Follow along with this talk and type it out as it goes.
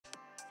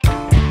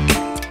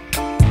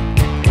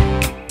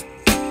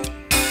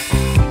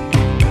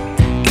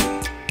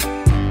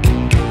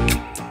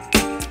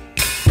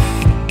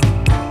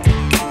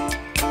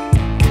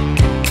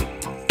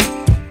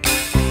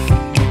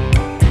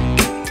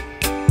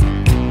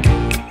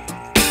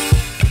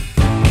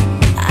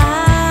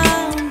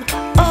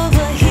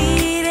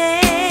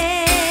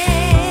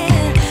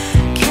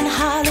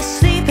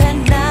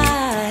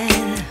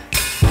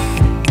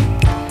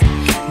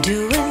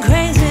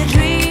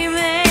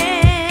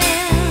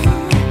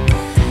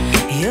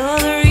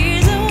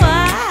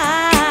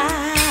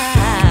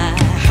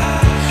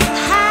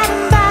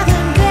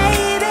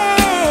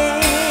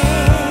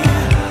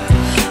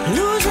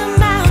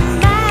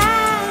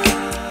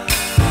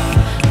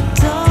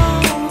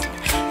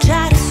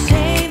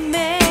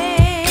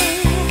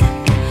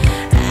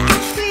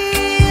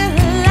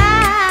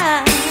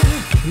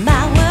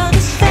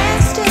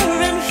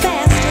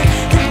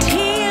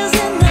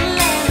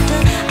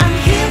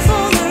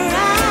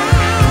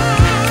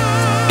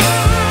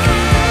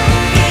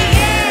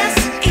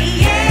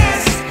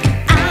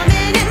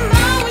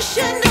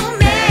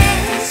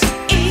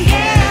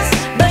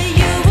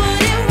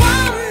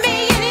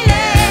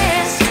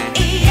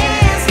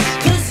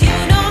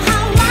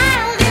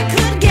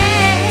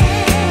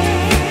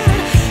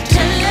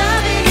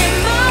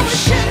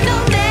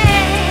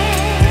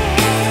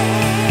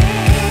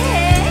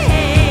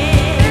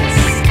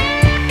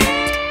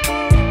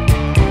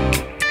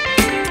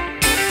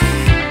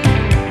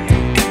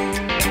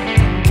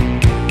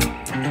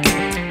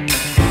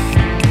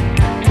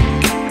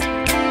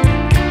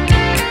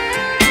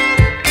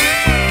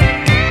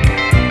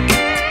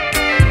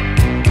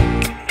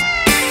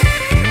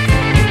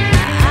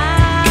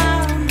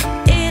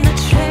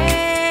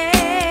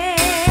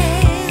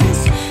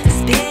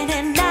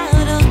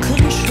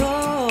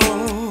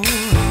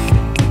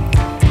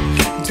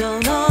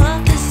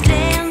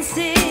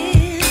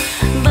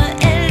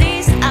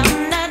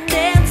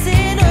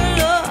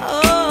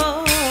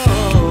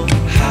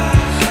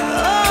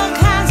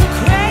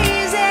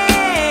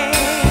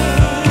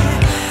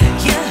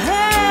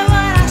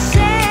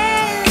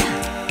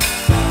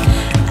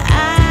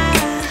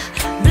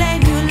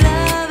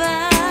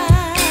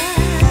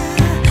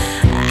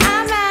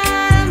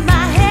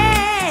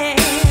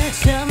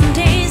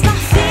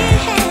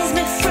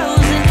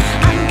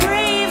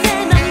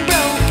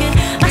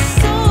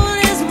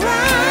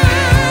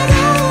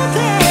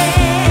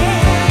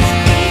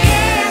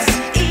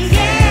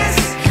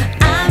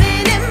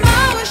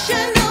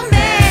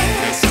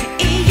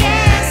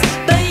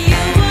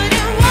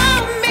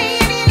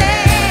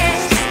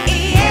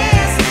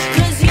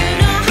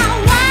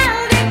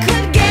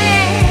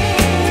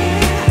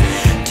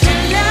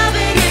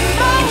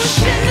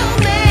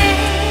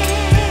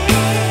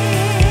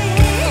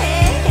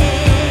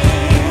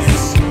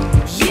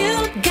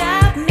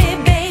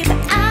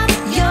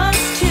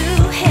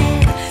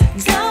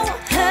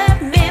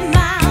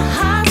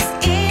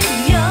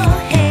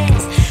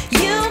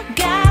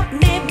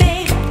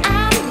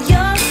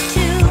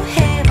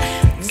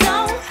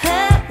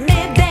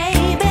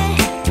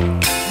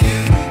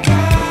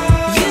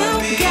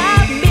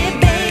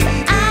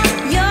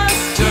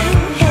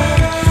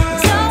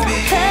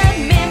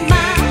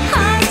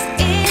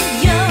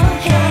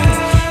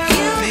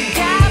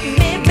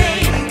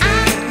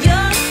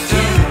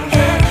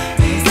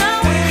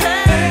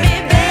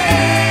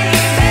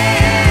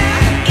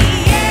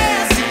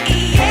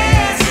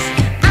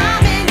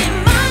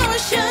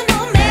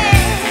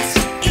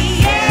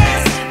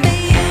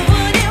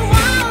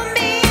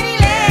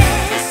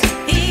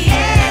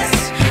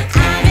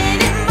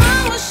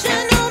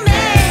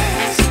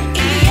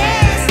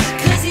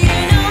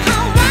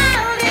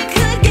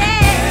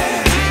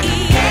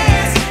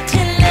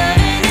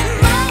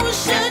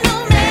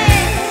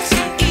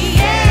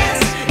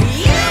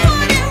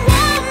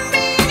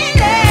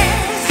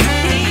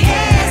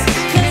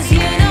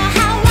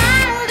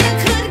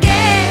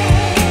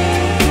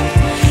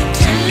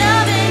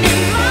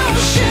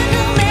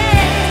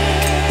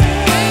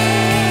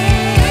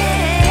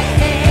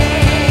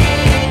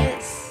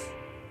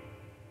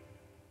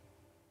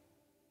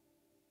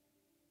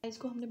Eyes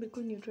को हमने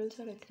बिल्कुल न्यूट्रल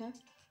सा रखना है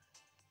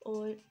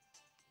और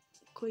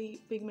कोई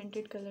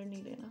पिगमेंटेड कलर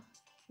नहीं देना।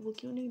 वो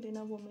क्यों नहीं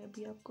देना वो मैं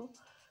अभी आपको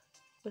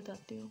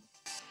बताती हूँ।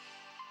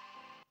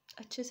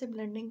 अच्छे से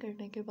ब्लेंडिंग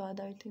करने के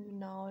बाद I think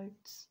now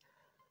it's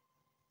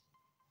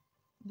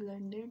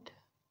blended.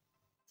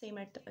 Same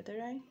at the other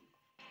eye.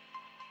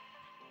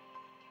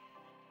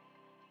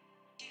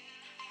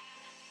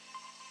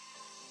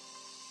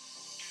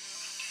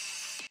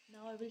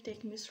 Now I will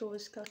take Miss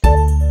Rose ka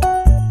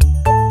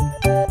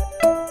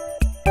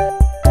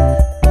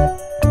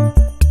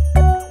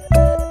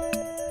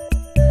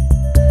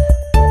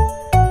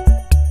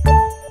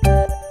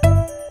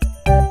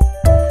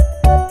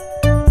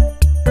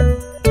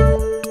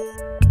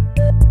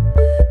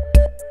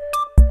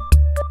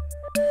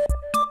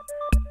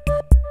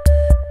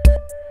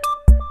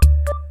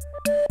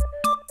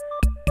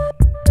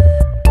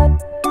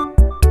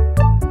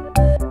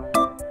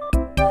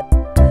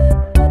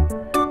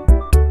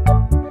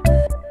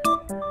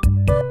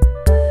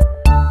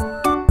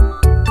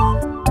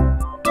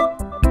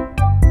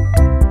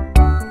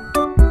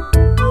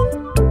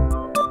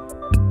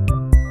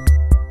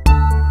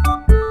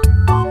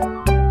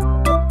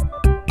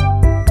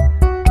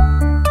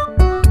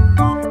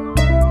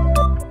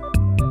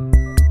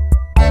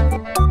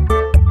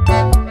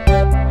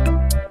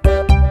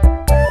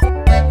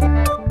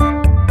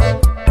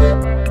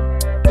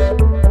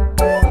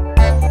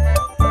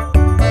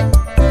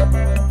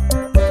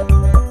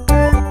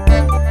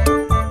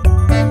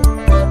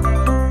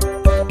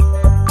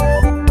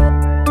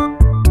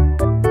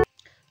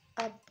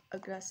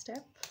अगला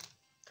स्टेप।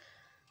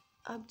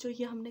 अब जो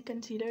ये हमने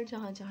कंसीलर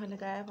जहाँ जहाँ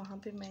लगाया वहाँ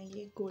पे मैं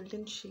ये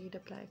गोल्डन शेड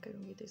अप्लाई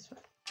करूँगी दिस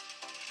वन।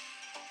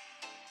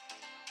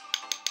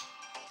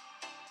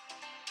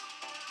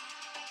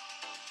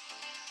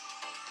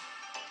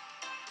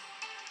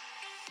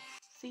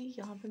 सी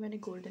यहाँ पे मैंने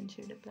गोल्डन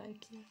शेड अप्लाई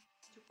किया।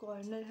 जो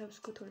कॉर्नर है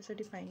उसको थोड़ा सा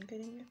डिफाइन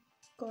करेंगे।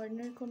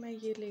 कॉर्नर को मैं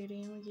ये ले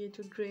रही हूँ, ये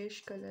जो ग्रेश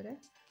कलर है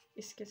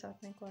इसके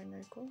साथ मैं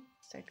कॉर्नर को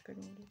सेट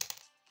करूँगी।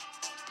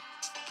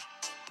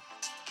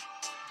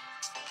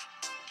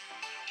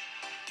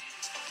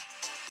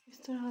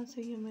 इस तरह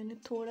से ये मैंने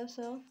थोड़ा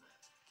सा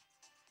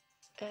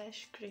ऐश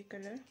ग्रे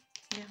कलर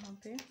यहाँ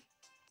पे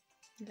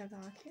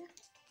लगा के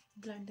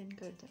ब्लेंड इन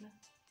कर देना।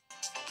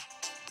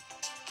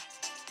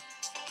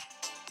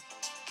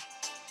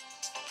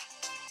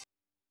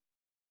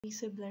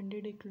 इसे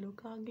ब्लेंडेड एक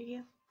लुक आ गई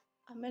है।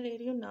 अब मैं ले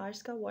रही हूँ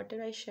नार्स का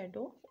वाटर आई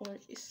शेडो और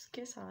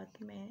इसके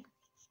साथ मैं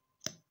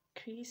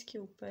क्रीज के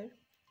ऊपर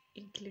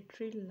एक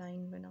ग्लिटरी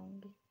लाइन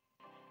बनाऊंगी।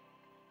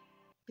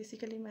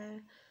 बेसिकली मैं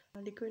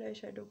लिक्विड आई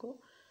शेडो को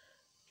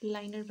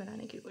लाइनर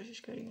बनाने की कोशिश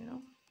कर रही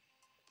हूँ।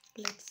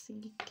 लेट्स सी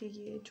कि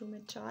ये जो मैं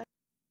चाह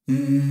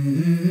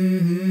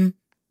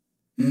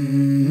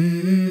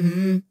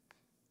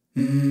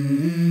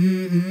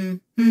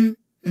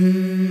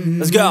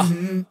Let's go.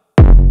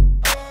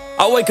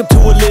 I wake up to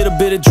a little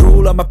bit of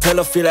drool on my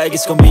pillow, feel like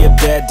it's gonna be a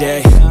bad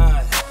day.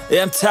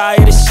 Yeah, I'm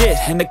tired of shit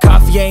and the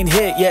coffee ain't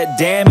hit yet,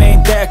 damn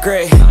ain't that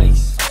great.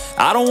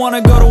 I don't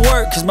wanna go to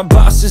work cause my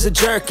boss is a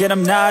jerk and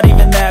I'm not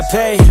even that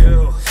paid.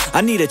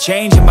 I need a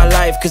change in my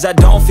life cause I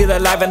don't feel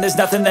alive and there's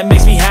nothing that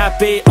makes me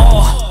happy.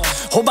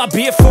 Hold my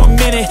beer for a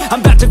minute,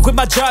 I'm about to quit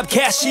my job,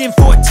 cash in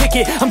for a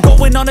ticket. I'm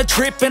going on a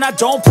trip and I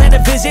don't plan to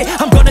visit.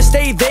 I'm gonna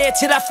stay there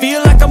till I feel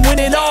like I'm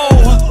winning,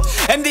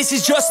 and this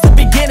is just the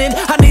beginning.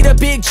 I need a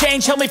big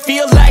change, help me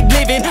feel like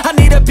living. I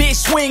need a big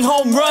swing,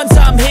 home runs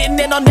I'm hitting,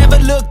 and I'll never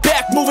look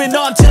back, moving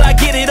on till I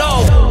get it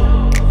all.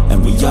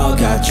 And we all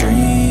got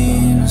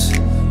dreams,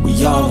 we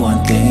all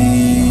want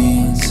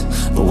things,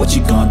 but what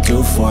you gonna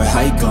do for it?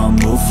 How you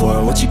gonna move for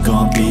it? What you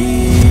gonna be?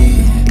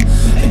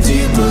 And do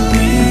you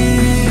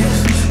believe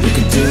you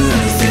can do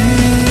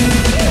anything?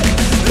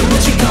 But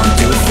what you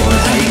gonna do for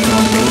it? How you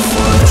gonna move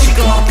for it? What you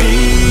gonna be?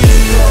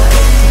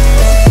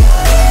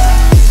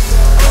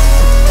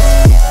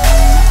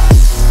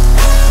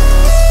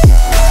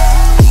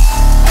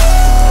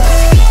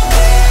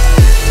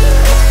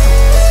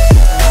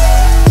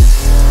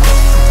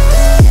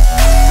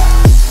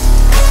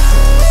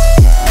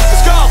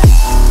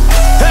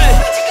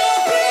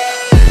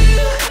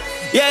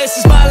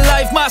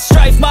 My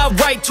strife, my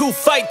right to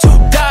fight, to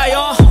die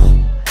on.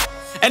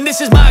 And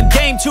this is my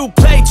game to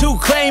play, to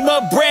claim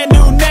a brand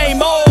new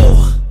name,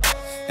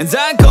 And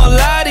I ain't gonna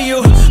lie to you,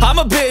 I'm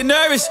a bit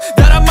nervous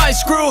that I might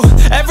screw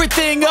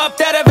everything up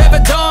that I've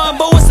ever done.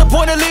 But what's the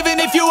point of living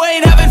if you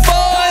ain't having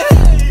fun?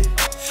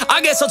 I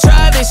guess I'll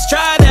try this,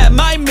 try that,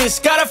 might miss,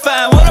 gotta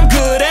find what I'm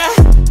good at.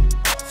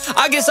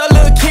 I guess I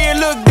look here,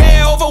 look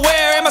there, over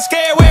where am I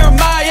scared, where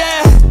am I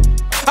at?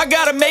 I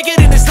gotta make it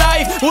in this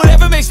life.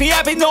 Whatever makes me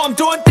happy, know I'm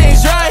doing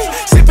things right.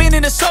 Sipping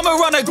in the summer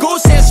on a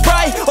goose and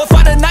Sprite, or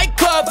find a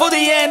nightclub for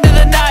the end of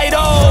the night,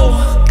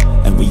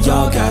 And we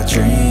all got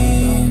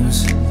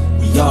dreams,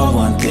 we all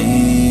want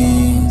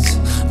things,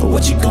 but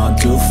what you gonna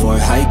do for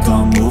it? How you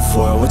gonna move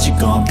for it? What you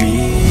gonna be?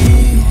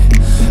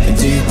 And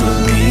do you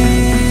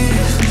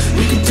believe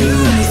you can do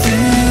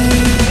anything?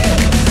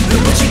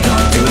 But what you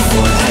gonna do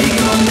for it? How you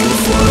gonna move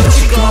for it? What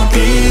you gonna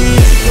be?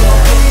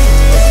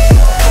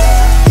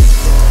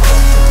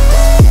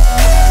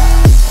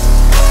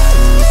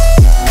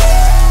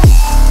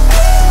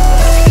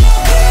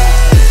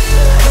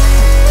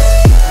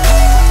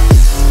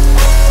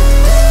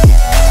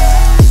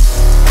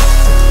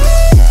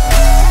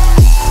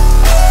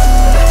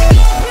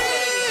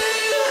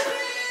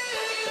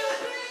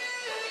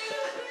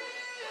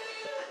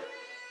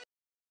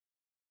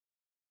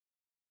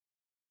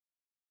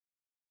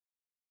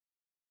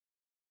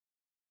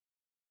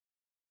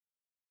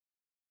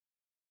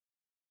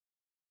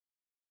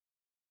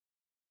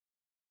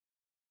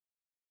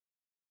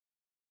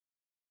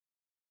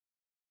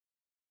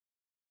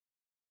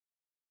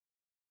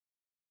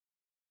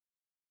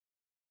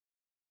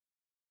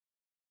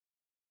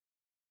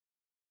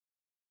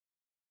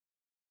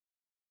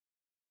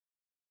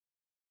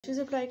 Cheese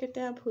apply करते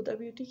हैं आप Huda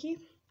Beauty की,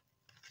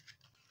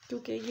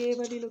 क्योंकि ये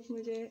वाली look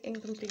मुझे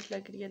incomplete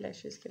लग रही है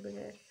लैशेस के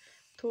बगैर,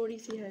 थोड़ी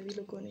सी हैवी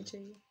लुक होनी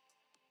चाहिए।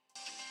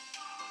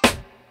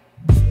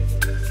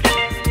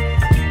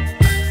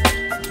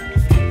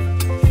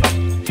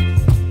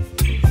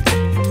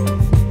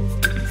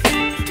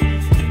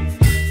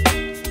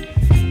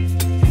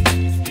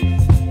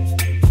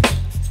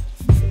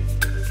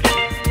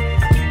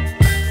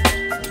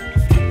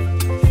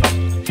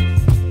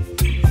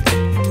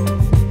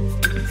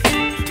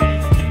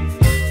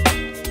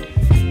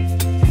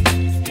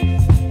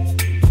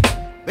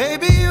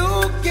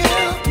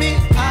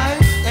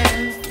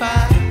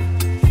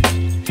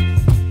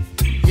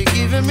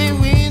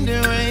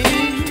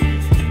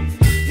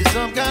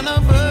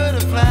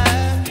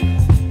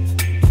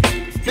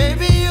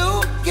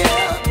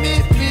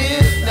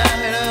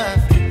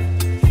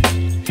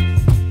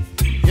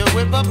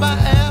 My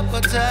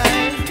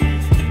appetite,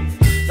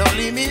 don't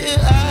leave me here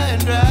high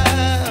and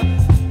dry.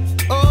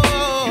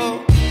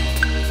 Oh,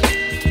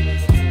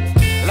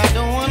 well, I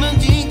don't wanna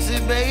jinx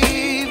it,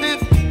 baby,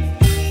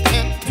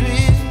 and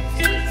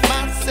twist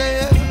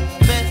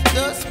myself at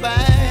the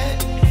spine.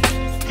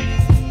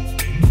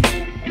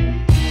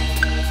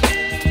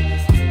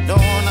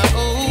 Don't wanna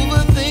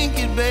overthink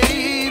it,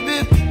 baby,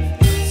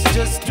 it's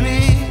just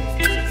twist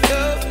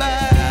your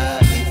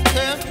body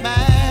and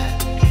mine.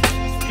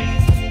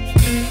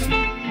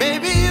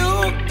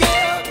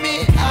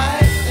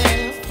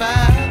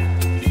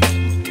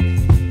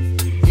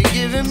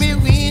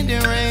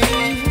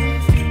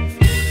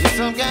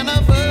 Some kind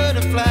of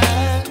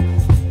butterfly,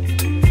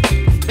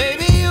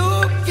 baby, you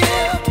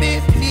give me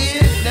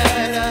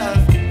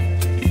midnight.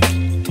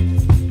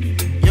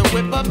 You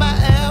whip up my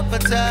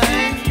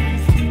appetite,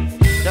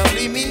 don't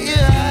leave me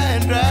here high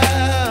and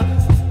dry.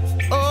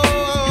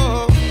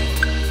 Oh,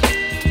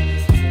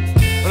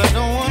 but I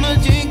don't wanna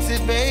jinx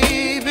it,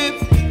 baby.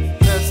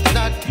 Let's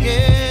not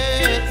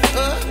get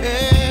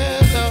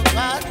ahead of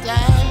my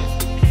time.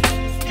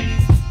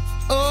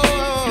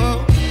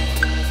 Oh,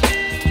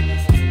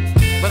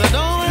 but I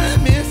don't wanna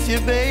miss you,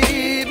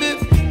 baby.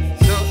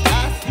 So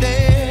I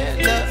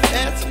stand up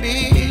and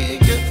speak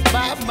just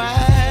my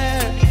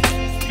mind.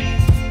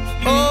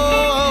 Oh.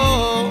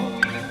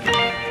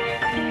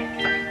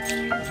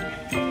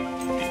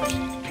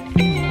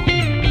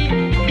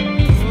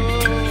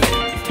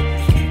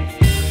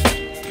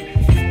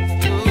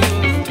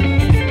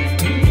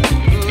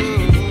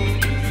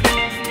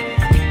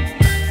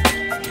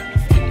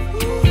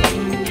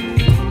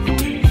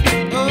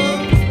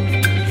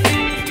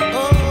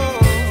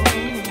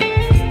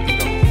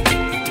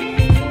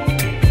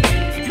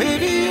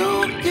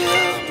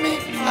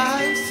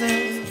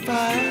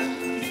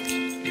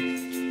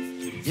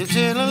 You're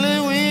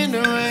chilling when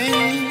the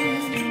rain,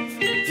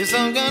 you're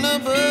some kind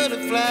of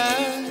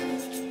butterfly.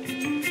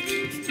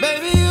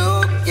 Baby, you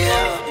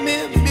give me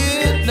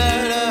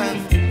midnight.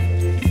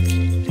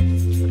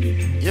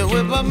 You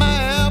whip up my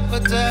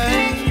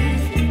appetite,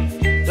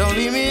 don't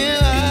leave me here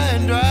high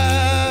and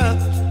dry.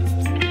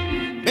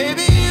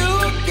 Baby, you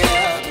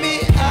give me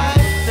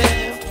ice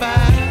and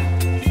fire.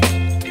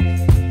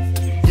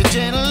 You're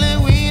channeling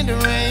wind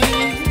and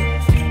rain,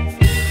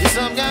 you're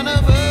some kind of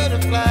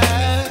butterfly.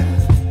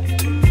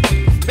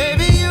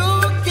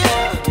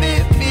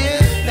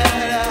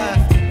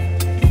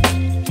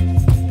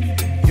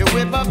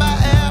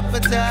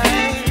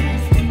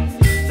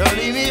 Don't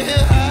leave me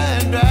here high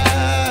and dry.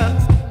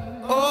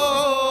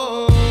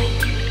 Oh,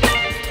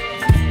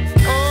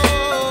 oh,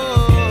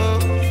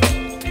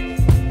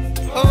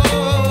 oh,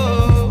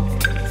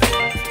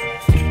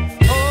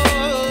 oh,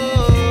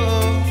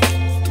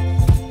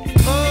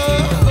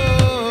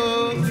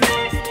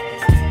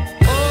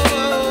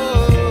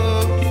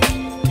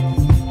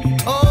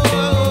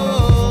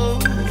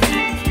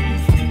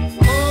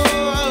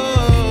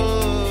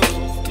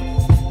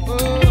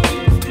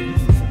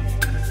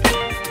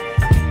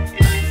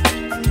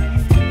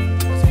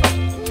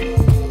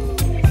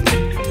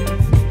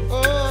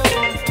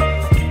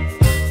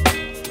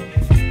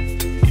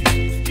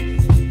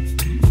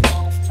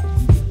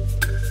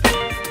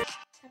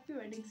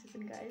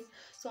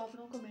 सो आप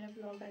लोगों को मेरा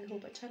blog I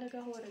hope अच्छा लगा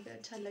हो, और अगर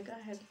अच्छा लगा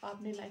है तो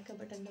आपने लाइक का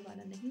बटन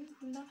दबाना नहीं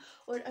भूलना,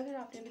 और अगर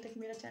आपने अभी तक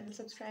मेरा चैनल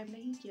सब्सक्राइब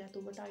नहीं किया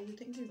तो what are you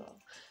thinking of,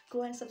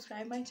 go and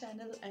subscribe my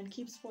channel and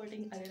keep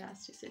supporting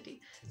Aleenasticity.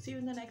 See you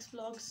in the next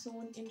vlog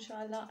soon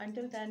inshallah.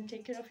 Until then,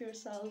 take care of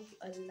yourself.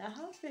 Allah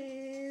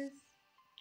Hafiz.